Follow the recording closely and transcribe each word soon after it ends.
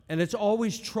And it's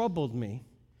always troubled me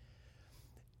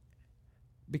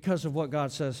because of what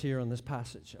God says here in this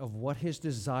passage, of what His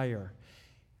desire.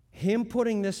 Him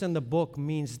putting this in the book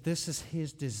means this is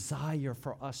His desire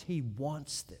for us. He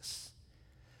wants this.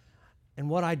 And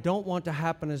what I don't want to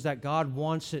happen is that God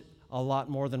wants it a lot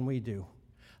more than we do.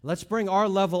 Let's bring our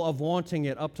level of wanting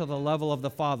it up to the level of the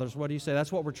Father's. What do you say?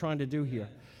 That's what we're trying to do here.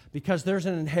 Because there's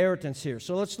an inheritance here.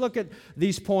 So let's look at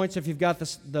these points. If you've got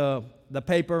the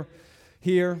paper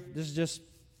here, this is just,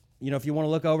 if you want to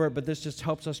look over it, but this just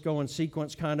helps us go in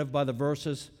sequence kind of by the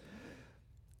verses.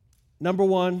 Number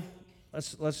one,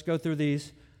 let's go through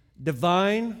these.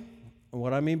 Divine, and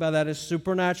what I mean by that is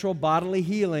supernatural bodily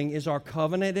healing is our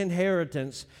covenant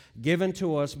inheritance given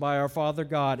to us by our Father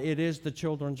God. It is the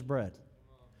children's bread.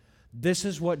 This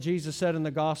is what Jesus said in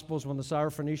the Gospels when the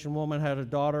Syrophoenician woman had a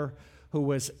daughter who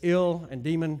was ill and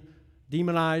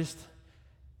demonized,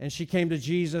 and she came to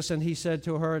Jesus, and He said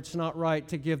to her, it's not right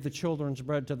to give the children's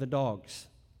bread to the dogs.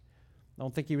 I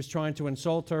don't think He was trying to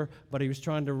insult her, but He was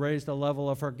trying to raise the level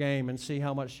of her game and see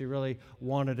how much she really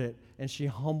wanted it, and she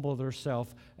humbled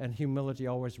herself, and humility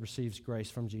always receives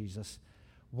grace from Jesus.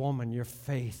 Woman, your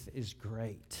faith is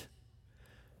great.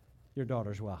 Your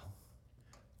daughter's well.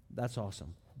 That's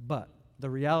awesome. But the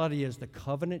reality is the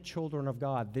covenant children of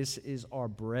God, this is our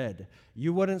bread.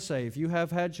 You wouldn't say, if you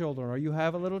have had children or you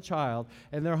have a little child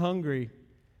and they're hungry,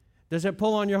 does it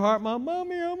pull on your heart,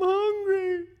 Mommy, I'm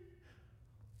hungry?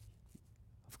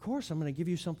 Of course, I'm going to give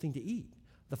you something to eat.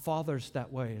 The Father's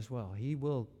that way as well. He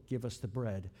will give us the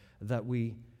bread that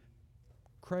we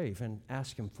crave and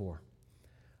ask Him for.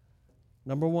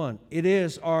 Number one, it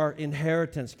is our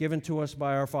inheritance given to us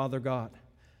by our Father God.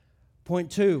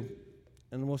 Point two,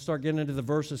 and we'll start getting into the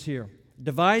verses here.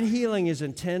 Divine healing is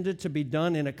intended to be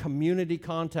done in a community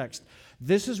context.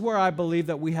 This is where I believe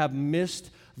that we have missed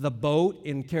the boat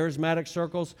in charismatic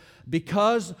circles,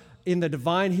 because in the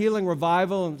divine healing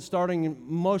revival, and starting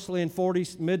mostly in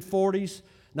mid-40s,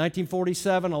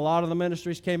 1947, a lot of the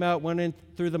ministries came out, went in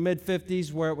through the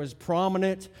mid-50s where it was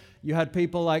prominent. You had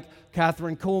people like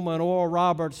Catherine Kuhlman, Oral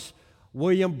Roberts,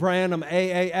 William Branham,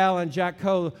 A.A. Allen, Jack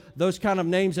Coe, those kind of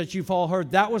names that you've all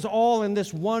heard. That was all in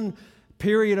this one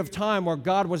period of time where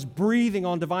God was breathing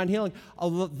on divine healing.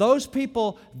 Those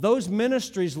people, those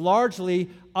ministries largely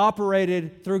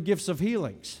operated through gifts of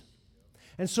healings.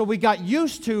 And so we got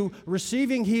used to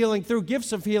receiving healing through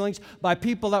gifts of healings by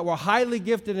people that were highly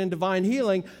gifted in divine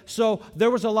healing. So there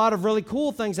was a lot of really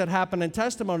cool things that happened and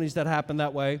testimonies that happened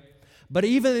that way. But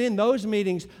even in those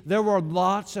meetings, there were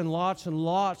lots and lots and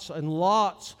lots and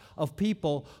lots of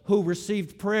people who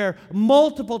received prayer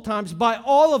multiple times by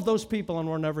all of those people and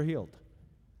were never healed.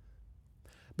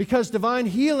 Because divine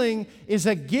healing is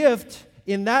a gift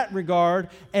in that regard,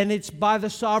 and it's by the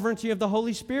sovereignty of the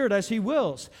Holy Spirit as He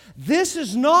wills. This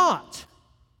is not.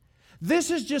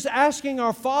 This is just asking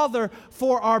our Father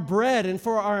for our bread and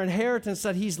for our inheritance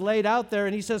that He's laid out there.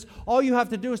 And He says, all you have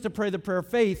to do is to pray the prayer of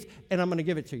faith, and I'm going to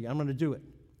give it to you. I'm going to do it.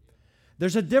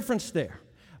 There's a difference there.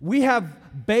 We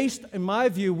have based, in my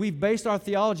view, we've based our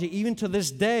theology even to this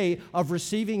day of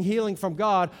receiving healing from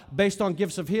God based on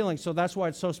gifts of healing. So that's why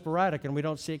it's so sporadic and we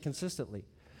don't see it consistently.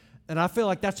 And I feel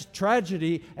like that's a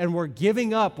tragedy, and we're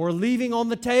giving up. We're leaving on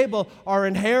the table our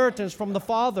inheritance from the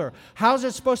Father. How's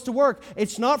it supposed to work?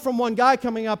 It's not from one guy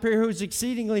coming up here who's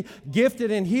exceedingly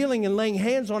gifted in healing and laying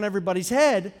hands on everybody's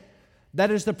head. That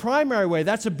is the primary way.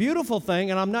 That's a beautiful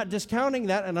thing, and I'm not discounting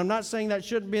that, and I'm not saying that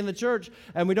shouldn't be in the church,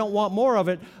 and we don't want more of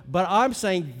it, but I'm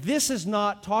saying this is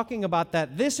not talking about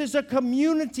that. This is a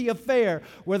community affair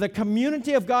where the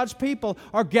community of God's people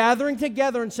are gathering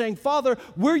together and saying, Father,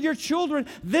 we're your children.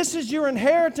 This is your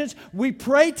inheritance. We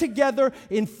pray together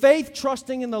in faith,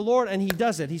 trusting in the Lord, and He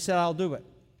does it. He said, I'll do it.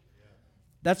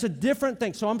 That's a different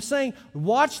thing. So I'm saying,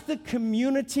 watch the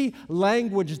community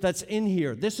language that's in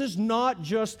here. This is not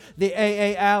just the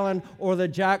A.A. Allen or the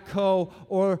Jack Coe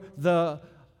or the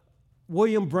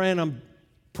William Branham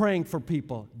praying for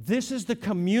people. This is the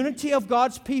community of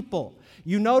God's people.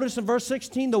 You notice in verse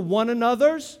 16, the one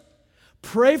another's.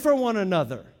 Pray for one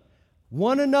another,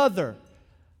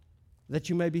 that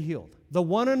you may be healed. The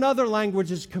one another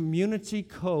language is community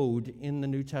code in the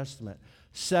New Testament.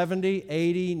 70,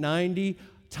 80, 90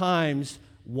 times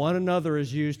one another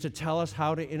is used to tell us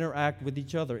how to interact with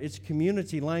each other. It's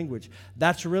community language.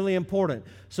 That's really important.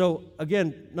 So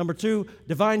again, number two,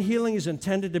 divine healing is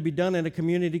intended to be done in a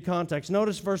community context.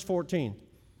 Notice verse 14.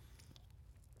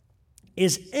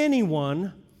 Is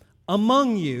anyone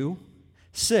among you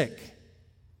sick?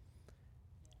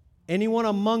 Anyone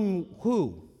among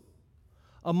who?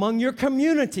 Among your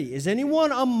community. Is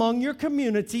anyone among your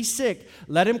community sick?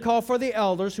 Let him call for the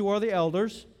elders. Who are the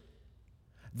elders?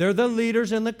 They're the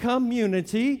leaders in the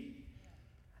community.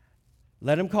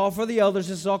 Let him call for the elders.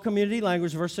 This is all community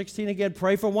language. Verse 16 again,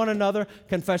 pray for one another,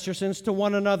 confess your sins to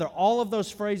one another. All of those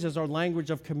phrases are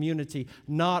language of community,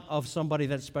 not of somebody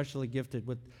that's specially gifted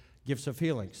with gifts of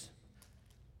healings.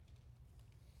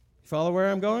 Follow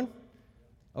where I'm going?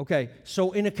 Okay,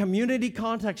 so in a community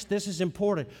context, this is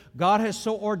important. God has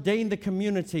so ordained the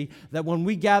community that when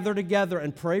we gather together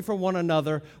and pray for one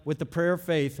another with the prayer of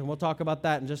faith, and we'll talk about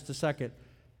that in just a second,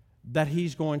 that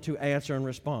He's going to answer and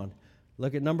respond.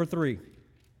 Look at number 3.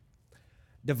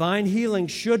 Divine healing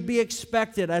should be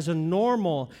expected as a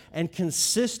normal and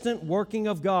consistent working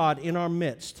of God in our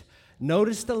midst.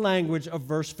 Notice the language of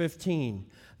verse 15.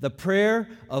 The prayer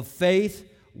of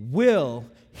faith will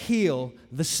heal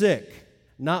the sick.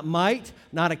 Not might,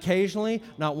 not occasionally,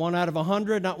 not 1 out of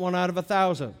 100, not 1 out of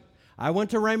 1,000. I went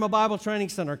to Rhema Bible Training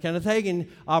Center. Kenneth Hagin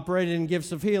operated in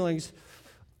gifts of healings.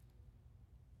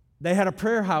 They had a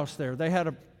prayer house there. They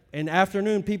had in the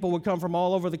afternoon, people would come from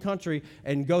all over the country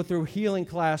and go through healing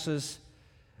classes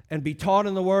and be taught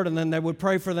in the Word, and then they would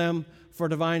pray for them for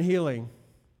divine healing.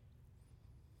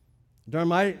 During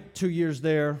my 2 years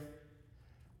there,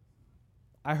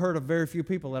 I heard of very few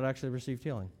people that actually received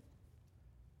healing.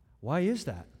 Why is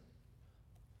that?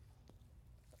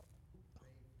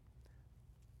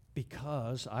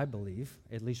 Because I believe,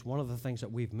 at least one of the things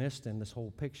that we've missed in this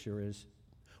whole picture is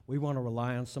we want to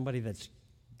rely on somebody that's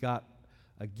got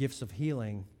gifts of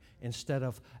healing instead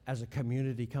of as a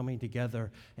community coming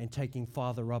together and taking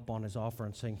Father up on His offer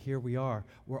and saying, here we are.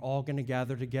 We're all going to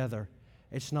gather together.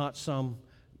 It's not some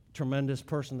tremendous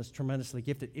person that's tremendously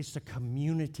gifted. It's a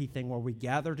community thing where we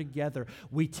gather together.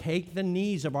 We take the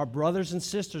needs of our brothers and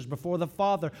sisters before the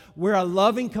Father. We're a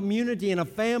loving community and a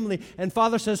family. And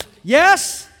Father says,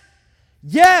 yes,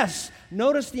 yes.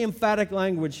 Notice the emphatic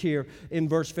language here in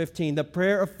verse 15. The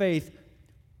prayer of faith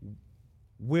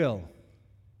will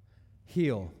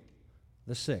heal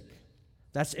the sick.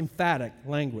 That's emphatic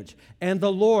language. And the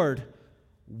Lord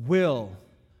will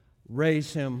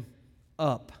raise him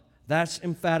up. That's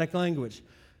emphatic language.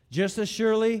 Just as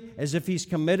surely as if he's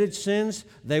committed sins,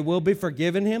 they will be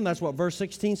forgiven him. That's what verse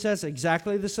 16 says.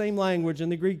 Exactly the same language in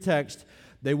the Greek text.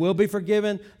 They will be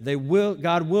forgiven.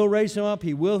 God will raise him up.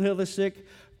 He will heal the sick.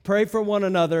 Pray for one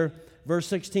another. Verse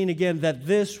 16 again, that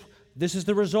this is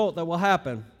the result that will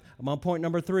happen. I'm on point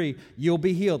number 3. You'll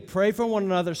be healed. Pray for one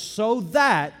another so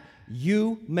that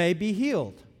you may be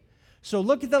healed. So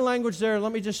look at the language there.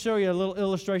 Let me just show you a little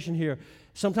illustration here.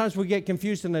 Sometimes we get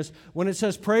confused in this. When it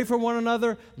says pray for one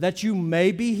another that you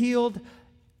may be healed,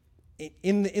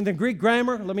 in the Greek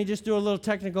grammar, let me just do a little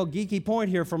technical geeky point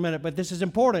here for a minute, but this is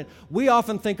important. We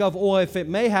often think of, oh, if it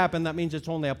may happen, that means it's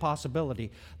only a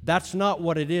possibility. That's not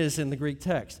what it is in the Greek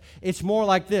text. It's more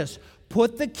like this.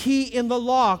 Put the key in the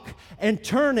lock and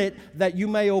turn it that you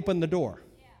may open the door.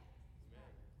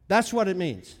 That's what it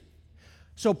means.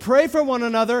 So pray for one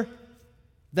another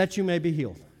that you may be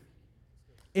healed.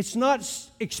 It's not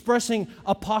expressing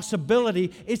a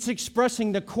possibility. It's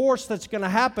expressing the course that's going to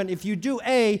happen. If you do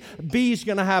A, B is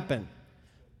going to happen.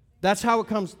 That's how it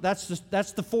comes. That's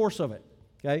the force of it.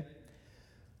 Okay?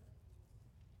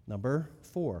 Number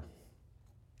 4.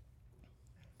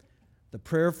 The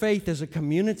prayer of faith is a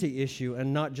community issue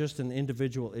and not just an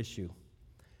individual issue.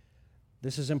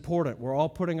 This is important. We're all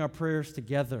putting our prayers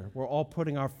together. We're all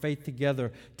putting our faith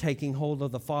together, taking hold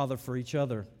of the Father for each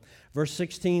other. Verse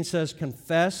 16 says,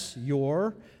 confess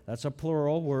your, that's a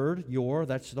plural word, your,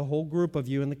 that's the whole group of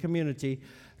you in the community.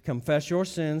 Confess your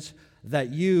sins that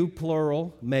you,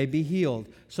 plural, may be healed.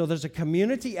 So there's a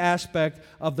community aspect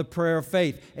of the prayer of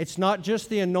faith. It's not just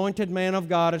the anointed man of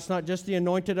God. It's not just the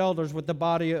anointed elders with the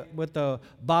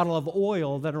bottle of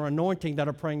oil that are anointing that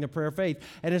are praying the prayer of faith.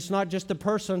 And it's not just the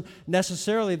person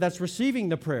necessarily that's receiving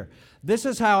the prayer. This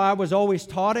is how I was always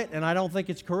taught it, and I don't think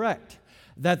it's correct.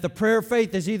 That the prayer of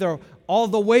faith is either all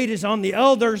the weight is on the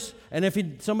elders, and if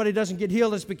somebody doesn't get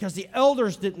healed, it's because the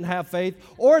elders didn't have faith,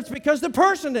 or it's because the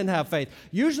person didn't have faith.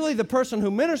 Usually the person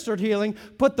who ministered healing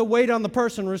put the weight on the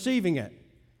person receiving it.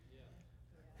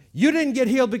 You didn't get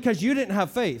healed because you didn't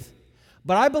have faith.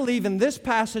 But I believe in this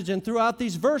passage and throughout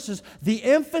these verses, the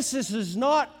emphasis is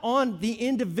not on the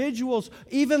individuals,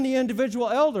 even the individual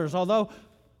elders, although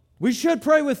we should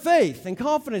pray with faith and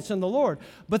confidence in the Lord.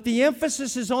 But the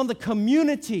emphasis is on the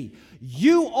community.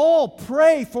 You all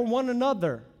pray for one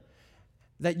another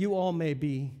that you all may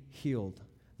be healed.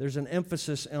 There's an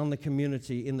emphasis on the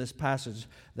community in this passage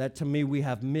that to me we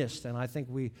have missed. And I think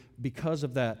because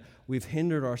of that, we've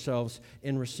hindered ourselves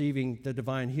in receiving the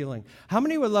divine healing. How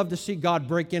many would love to see God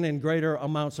break in greater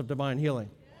amounts of divine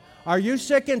healing? Are you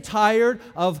sick and tired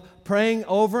of praying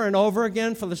over and over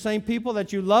again for the same people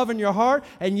that you love in your heart,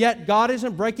 and yet God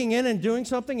isn't breaking in and doing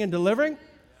something and delivering?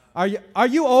 Are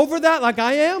you over that like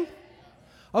I am?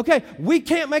 Okay, we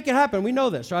can't make it happen. We know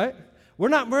this, right? We're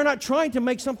not trying to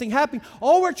make something happen.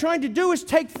 All we're trying to do is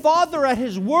take Father at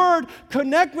His word,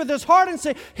 connect with His heart, and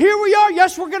say, here we are.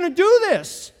 Yes, we're going to do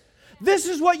this. This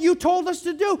is what you told us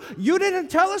to do. You didn't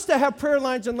tell us to have prayer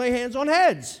lines and lay hands on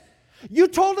heads. You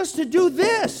told us to do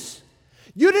this.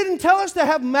 You didn't tell us to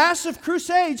have massive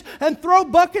crusades and throw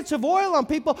buckets of oil on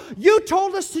people. You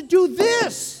told us to do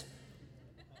this.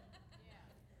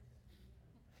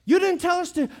 You didn't tell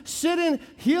us to sit in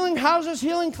healing houses,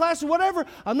 healing classes, whatever.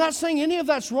 I'm not saying any of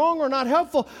that's wrong or not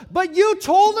helpful, but you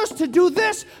told us to do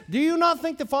this. Do you not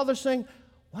think the Father's saying,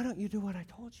 why don't you do what I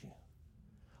told you?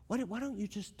 Why don't you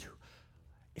just do,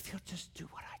 if you'll just do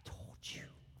what I told you?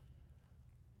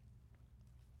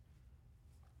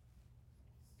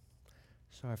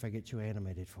 Sorry if I get too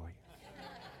animated for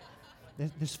you.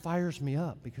 This fires me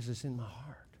up because it's in my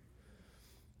heart.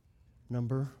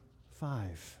 Number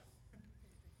 5.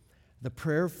 The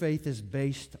prayer of faith is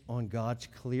based on God's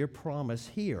clear promise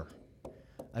here.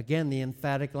 Again, the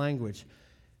emphatic language.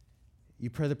 You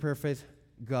pray the prayer of faith,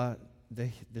 God,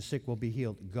 the sick will be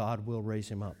healed. God will raise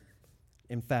him up.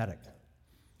 Emphatic.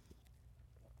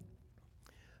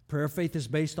 Prayer of faith is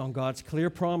based on God's clear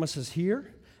promises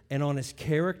here and on His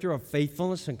character of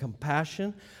faithfulness and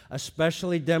compassion,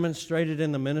 especially demonstrated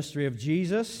in the ministry of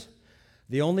Jesus.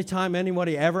 The only time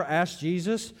anybody ever asked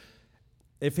Jesus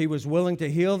if He was willing to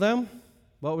heal them,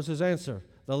 what was His answer?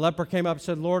 The leper came up and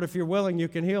said, Lord, if you're willing, you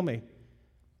can heal me.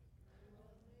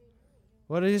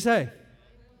 What did He say?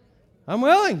 I'm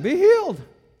willing, be healed.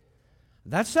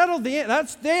 That settled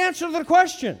that's the answer to the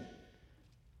question.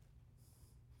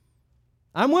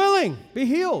 I'm willing, be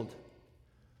healed.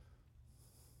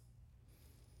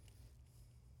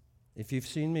 If you've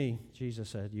seen me, Jesus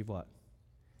said, you've what?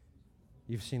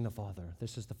 You've seen the Father.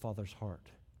 This is the Father's heart.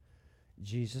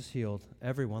 Jesus healed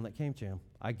everyone that came to Him.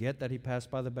 I get that He passed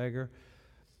by the beggar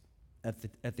at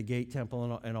the gate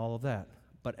temple and all of that.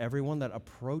 But everyone that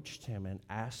approached Him and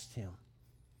asked Him,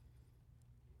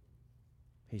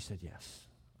 He said, yes,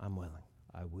 I'm willing.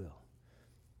 I will.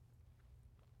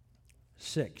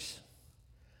 6.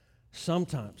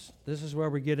 Sometimes, this is where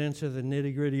we get into the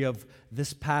nitty-gritty of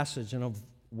this passage and of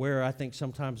where I think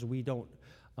sometimes we don't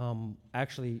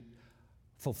actually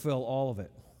fulfill all of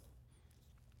it.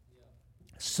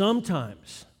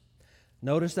 Sometimes,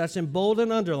 notice that's in bold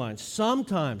and underlined.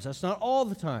 Sometimes, that's not all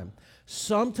the time.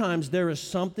 Sometimes there is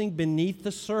something beneath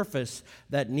the surface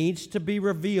that needs to be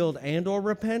revealed and or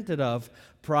repented of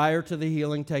prior to the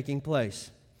healing taking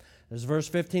place. There's verse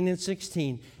 15 and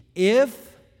 16. If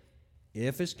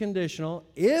it's conditional,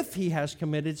 if he has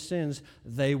committed sins,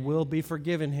 they will be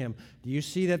forgiven him. Do you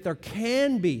see that there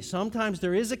can be, sometimes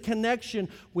there is a connection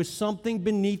with something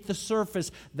beneath the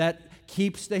surface that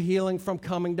keeps the healing from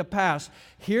coming to pass.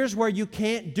 Here's where you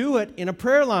can't do it in a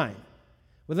prayer line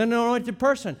with an anointed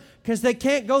person, because they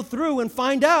can't go through and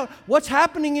find out what's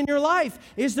happening in your life.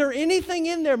 Is there anything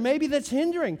in there maybe that's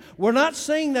hindering? We're not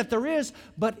saying that there is,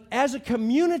 but as a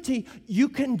community, you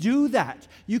can do that.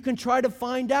 You can try to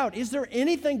find out, is there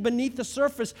anything beneath the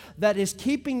surface that is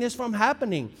keeping this from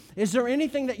happening? Is there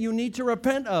anything that you need to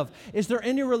repent of? Is there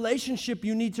any relationship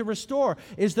you need to restore?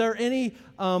 Is there any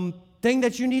thing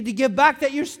that you need to give back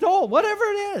that you stole? Whatever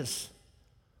it is.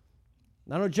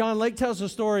 I know John Lake tells a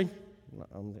story.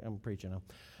 I'm preaching now.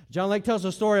 John Lake tells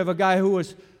a story of a guy who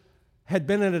had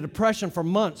been in a depression for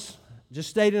months, just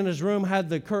stayed in his room, had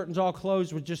the curtains all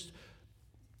closed,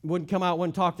 wouldn't come out,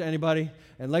 wouldn't talk to anybody,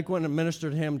 and Lake went and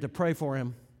ministered to him to pray for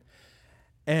him.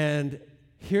 And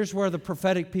here's where the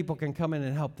prophetic people can come in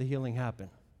and help the healing happen.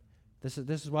 This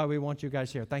is why we want you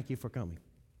guys here. Thank you for coming.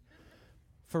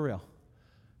 For real.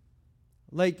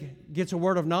 Lake gets a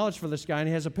word of knowledge for this guy, and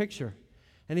he has a picture.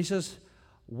 And he says,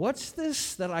 what's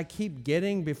this that I keep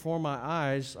getting before my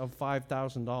eyes of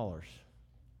 $5,000?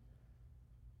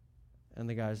 And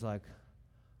the guy's like,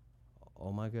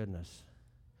 oh my goodness.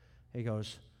 He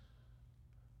goes,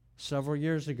 several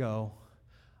years ago,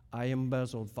 I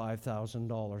embezzled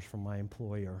 $5,000 from my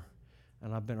employer,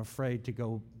 and I've been afraid to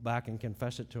go back and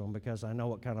confess it to him because I know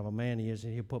what kind of a man he is,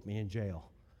 and he'll put me in jail.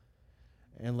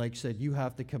 And Lake said, you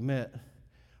have to commit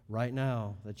right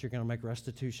now that you're going to make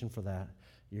restitution for that.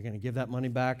 You're going to give that money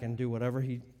back and do whatever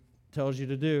he tells you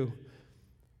to do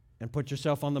and put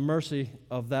yourself on the mercy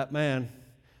of that man,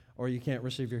 or you can't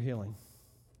receive your healing.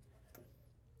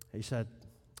 He said,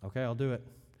 okay, I'll do it.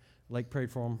 Lake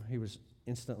prayed for him. He was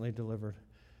instantly delivered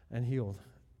and healed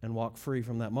and walked free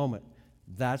from that moment.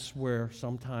 That's where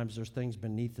sometimes there's things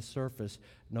beneath the surface.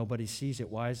 Nobody sees it.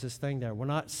 Why is this thing there? We're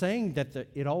not saying that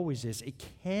it always is. It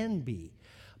can be.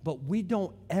 But we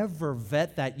don't ever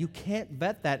vet that. You can't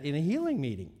vet that in a healing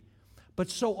meeting. But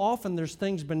so often there's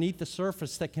things beneath the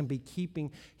surface that can be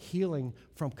keeping healing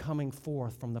from coming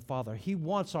forth from the Father. He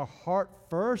wants our heart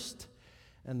first,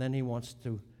 and then He wants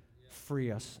to free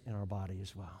us in our body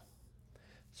as well.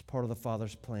 It's part of the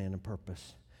Father's plan and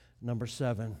purpose. Number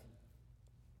 7,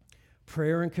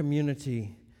 prayer and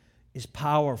community is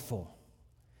powerful,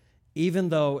 even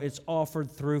though it's offered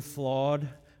through flawed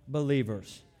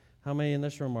believers. How many in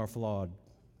this room are flawed?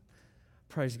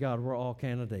 Praise God, we're all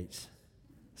candidates.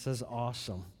 This is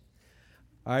awesome.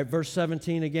 All right, verse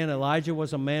 17 again. Elijah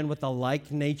was a man with a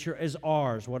like nature as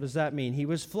ours. What does that mean? He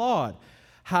was flawed.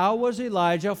 How was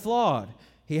Elijah flawed?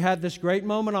 He had this great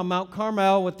moment on Mount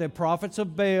Carmel with the prophets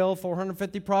of Baal,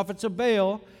 450 prophets of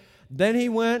Baal. Then he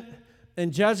went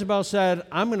and Jezebel said,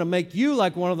 I'm going to make you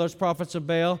like one of those prophets of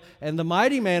Baal. And the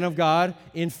mighty man of God,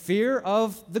 in fear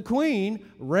of the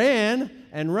queen, ran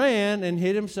and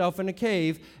hid himself in a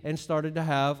cave and started to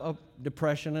have a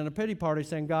depression and a pity party,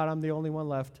 saying, God, I'm the only one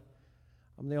left.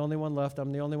 I'm the only one left.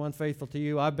 I'm the only one faithful to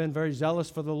you. I've been very zealous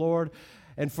for the Lord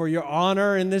and for your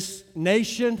honor in this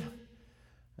nation,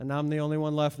 and I'm the only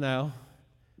one left now.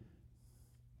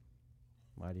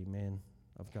 Mighty man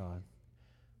of God.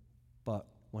 But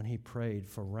when he prayed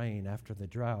for rain after the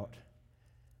drought,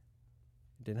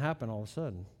 it didn't happen all of a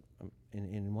sudden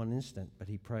in one instant, but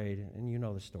he prayed, and you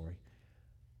know the story.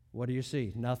 What do you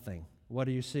see? Nothing. What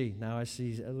do you see? Now I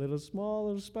see a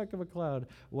little speck of a cloud.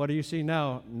 What do you see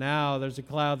now? Now there's a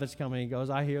cloud that's coming. He goes,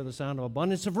 I hear the sound of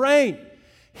abundance of rain.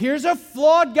 Here's a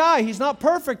flawed guy. He's not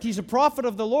perfect. He's a prophet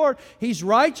of the Lord. He's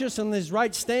righteous in his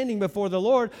right standing before the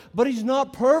Lord, but he's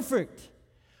not perfect.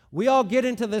 We all get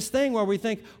into this thing where we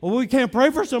think, well, we can't pray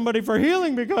for somebody for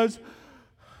healing because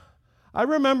I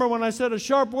remember when I said a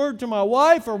sharp word to my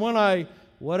wife, or when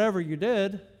whatever you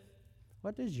did.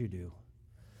 What did you do?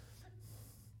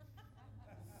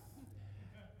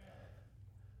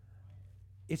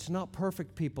 It's not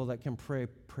perfect people that can pray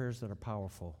prayers that are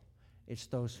powerful. It's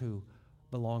those who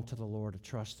belong to the Lord, to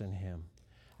trust in Him,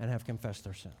 and have confessed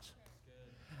their sins.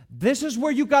 This is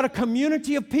where you got a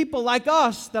community of people like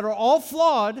us that are all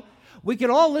flawed. We can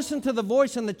all listen to the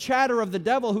voice and the chatter of the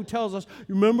devil who tells us,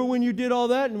 remember when you did all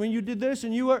that and when you did this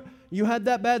and you had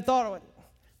that bad thought?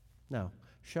 No,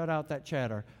 shut out that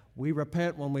chatter. We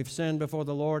repent when we've sinned before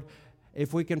the Lord.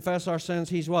 If we confess our sins,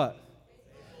 He's what?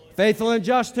 Faithful and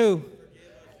just to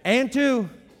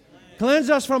cleanse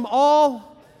us from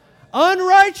all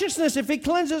unrighteousness. If He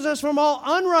cleanses us from all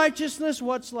unrighteousness,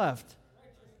 what's left?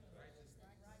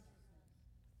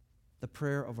 The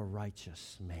prayer of a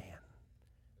righteous man.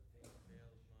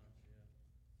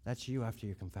 That's you after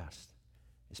you confessed.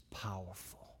 It's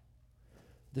powerful.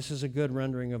 This is a good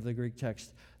rendering of the Greek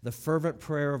text. The fervent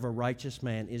prayer of a righteous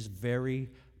man is very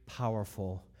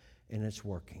powerful in its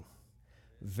working.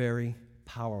 Very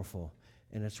powerful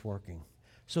in its working.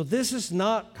 So this is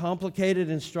not complicated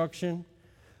instruction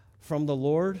from the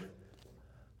Lord,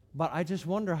 but I just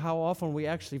wonder how often we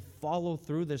actually follow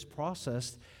through this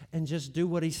process and just do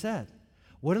what He said.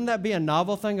 Wouldn't that be a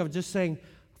novel thing of just saying,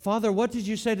 Father, what did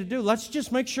you say to do? Let's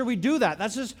just make sure we do that.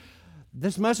 That's just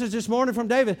this message this morning from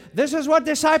David. This is what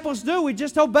disciples do. We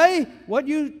just obey what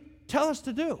you tell us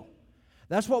to do.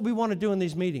 That's what we want to do in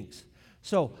these meetings.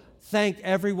 So thank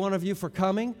every one of you for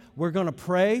coming. We're going to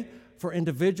pray for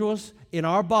individuals in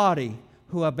our body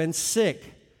who have been sick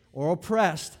or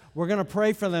oppressed. We're going to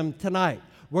pray for them tonight.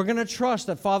 We're going to trust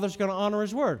that Father's going to honor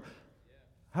His word.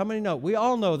 How many know? We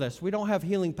all know this. We don't have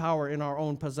healing power in our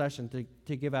own possession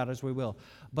to give out as we will.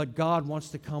 But God wants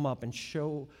to come up and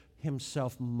show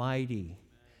Himself mighty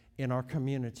in our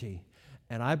community.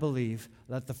 And I believe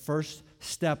that the first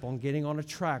step on getting on a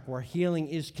track where healing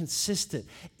is consistent,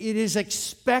 it is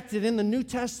expected in the New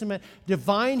Testament.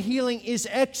 Divine healing is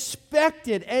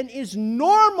expected and is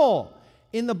normal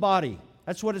in the body.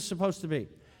 That's what it's supposed to be.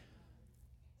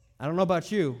 I don't know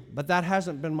about you, but that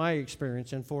hasn't been my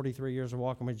experience in 43 years of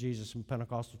walking with Jesus in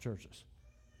Pentecostal churches,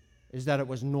 is that it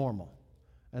was normal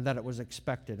and that it was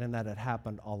expected and that it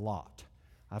happened a lot.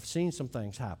 I've seen some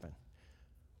things happen,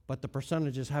 but the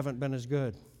percentages haven't been as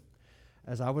good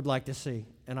as I would like to see.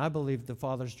 And I believe the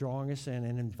Father's drawing us in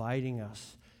and inviting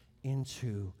us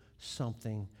into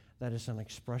something that is an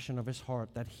expression of His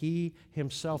heart, that He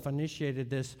Himself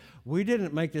initiated this. We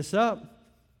didn't make this up.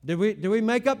 Did we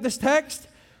make up this text?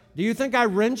 Do you think I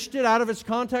wrenched it out of its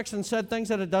context and said things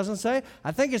that it doesn't say?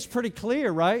 I think it's pretty clear,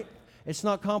 right? It's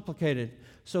not complicated.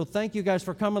 So thank you guys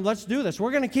for coming. Let's do this.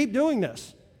 We're going to keep doing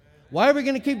this. Why are we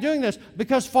going to keep doing this?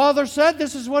 Because Father said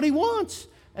this is what He wants,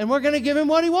 and we're going to give Him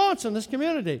what He wants in this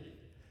community.